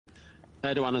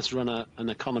Erdogan has run an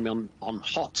economy on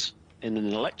hot in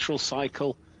an electoral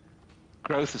cycle.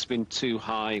 Growth has been too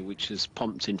high, which has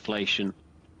pumped inflation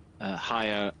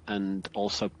higher, and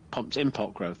also pumped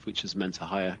import growth, which has meant a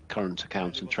higher current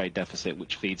account and trade deficit,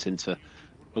 which feeds into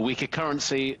a weaker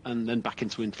currency and then back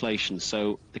into inflation.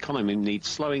 So the economy needs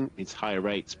slowing, needs higher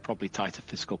rates, probably tighter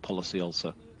fiscal policy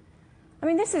also. I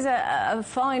mean, this is a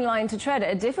fine line to tread,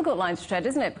 a difficult line to tread,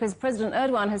 isn't it? Because President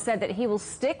Erdogan has said that he will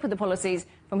stick with the policies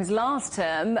from his last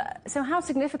term. So how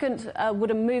significant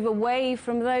would a move away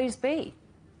from those be?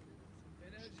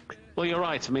 Well, you're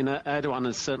right. I mean, Erdogan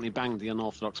has certainly banged the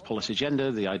unorthodox policy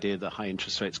agenda, the idea that high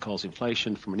interest rates cause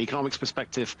inflation. From an economics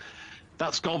perspective,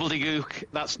 that's gobbledygook.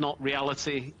 That's not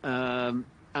reality. But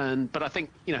I think,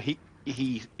 you know,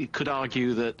 he could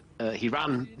argue that he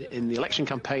ran in the election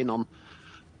campaign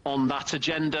on that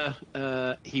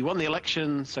agenda. He won the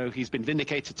election, so he's been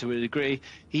vindicated to a degree.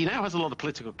 He now has a lot of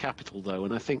political capital, though,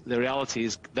 and I think the reality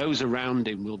is those around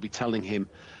him will be telling him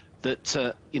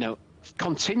that, you know,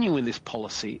 continuing this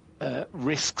policy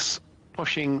risks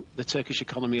pushing the Turkish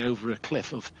economy over a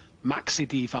cliff of maxi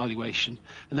devaluation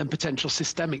and then potential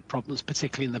systemic problems,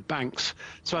 particularly in the banks.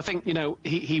 So I think, you know,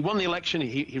 he won the election,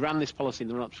 he ran this policy in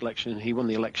the run-up to election, he won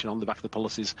the election on the back of the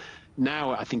policies.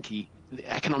 Now I think the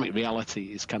economic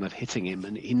reality is kind of hitting him,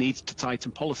 and he needs to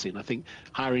tighten policy. And I think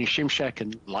hiring Simsek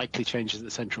and likely changes at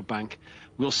the central bank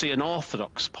will see an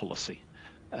orthodox policy.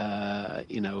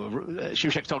 You know,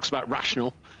 Simsek talks about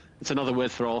rational. It's another word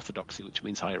for orthodoxy, which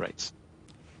means higher rates.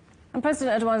 And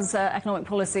President Erdogan's economic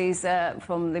policies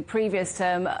from the previous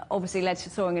term obviously led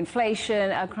to soaring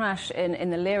inflation, a crash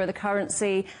in the lira, the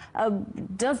currency.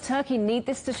 Does Turkey need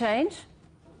this to change?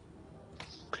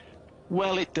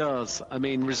 Well, it does. I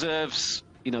mean, reserves,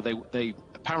 you know, they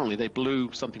apparently they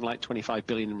blew something like 25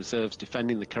 billion in reserves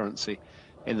defending the currency.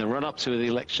 In the run-up to the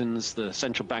elections, the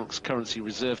central bank's currency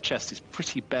reserve chest is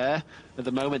pretty bare at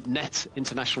the moment. Net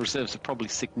international reserves are probably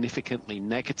significantly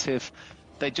negative.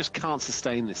 They just can't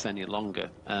sustain this any longer.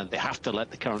 They have to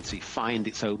let the currency find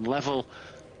its own level.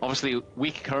 Obviously,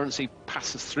 weak currency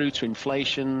passes through to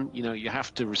inflation. You know, you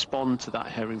have to respond to that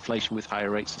higher inflation with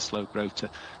higher rates of slow growth to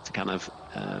kind of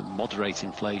moderate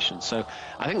inflation. So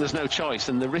I think there's no choice.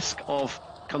 And the risk of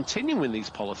continuing these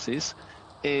policies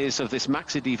is of this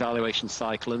maxi devaluation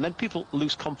cycle, and then people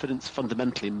lose confidence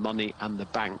fundamentally in money and the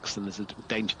banks, and there's a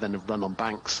danger then of run on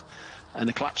banks and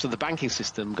the collapse of the banking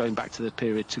system going back to the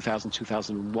period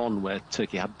 2000-2001 where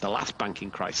Turkey had the last banking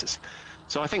crisis.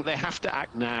 So I think they have to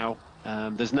act now.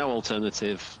 There's no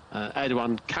alternative.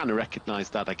 Erdogan kind of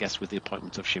recognised that, I guess, with the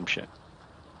appointment of Simsek.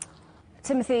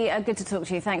 Timothy, good to talk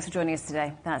to you. Thanks for joining us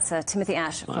today. That's Timothy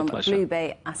Ash from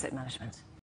BlueBay Asset Management.